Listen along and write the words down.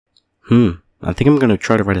I think I'm gonna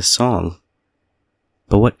try to write a song.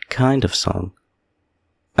 But what kind of song?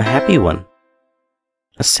 A happy one?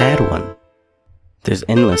 A sad one? There's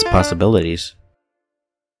endless possibilities.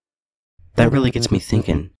 That really gets me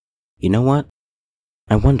thinking. You know what?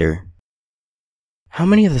 I wonder, how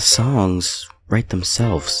many of the songs write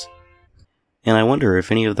themselves? And I wonder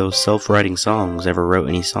if any of those self-writing songs ever wrote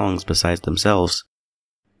any songs besides themselves.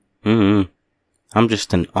 I'm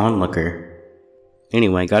just an onlooker.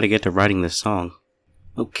 Anyway, gotta get to writing this song.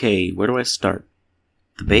 Okay, where do I start?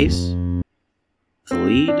 The bass? The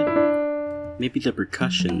lead? Maybe the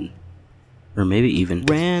percussion? Or maybe even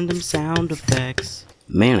random sound effects.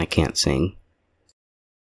 Man, I can't sing.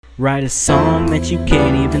 Write a song that you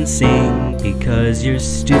can't even sing because you're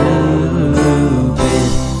stupid.